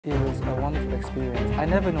It was a wonderful experience. I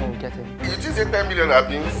never know getting. You think say 10 million are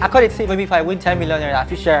beings? I could say maybe if I win 10 million, I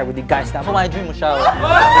feel share with the guys now. For my dream, Michelle.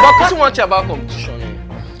 But because you want to about competition,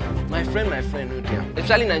 my friend, no dear.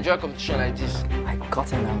 Especially Nigeria competition like this. I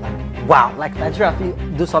got it now, like wow, like Nigeria feel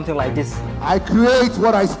do something like this. I create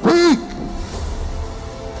what I speak.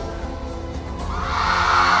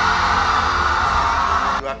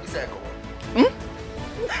 You happy cycle?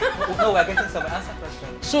 No, we're getting some answer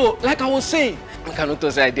questions. So, like I was saying, I cannot tell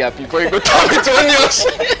the idea before you go talk to onions.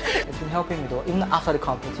 It's been helping me though. Even after the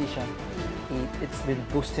competition, it's been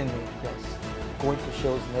boosting me. Yes, going for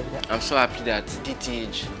shows and everything. I'm so happy that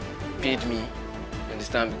DTH paid me. You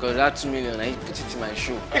understand? Because that 2 million, I put it in my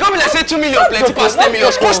show. You can't be like say 2 million plenty past 10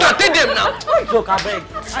 million. Costa, take them now. Don't joke, I beg.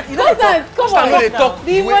 Come on, they talk.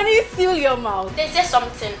 the money seal your mouth. They say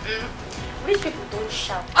something. Rich people don't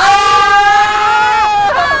shout. Ah!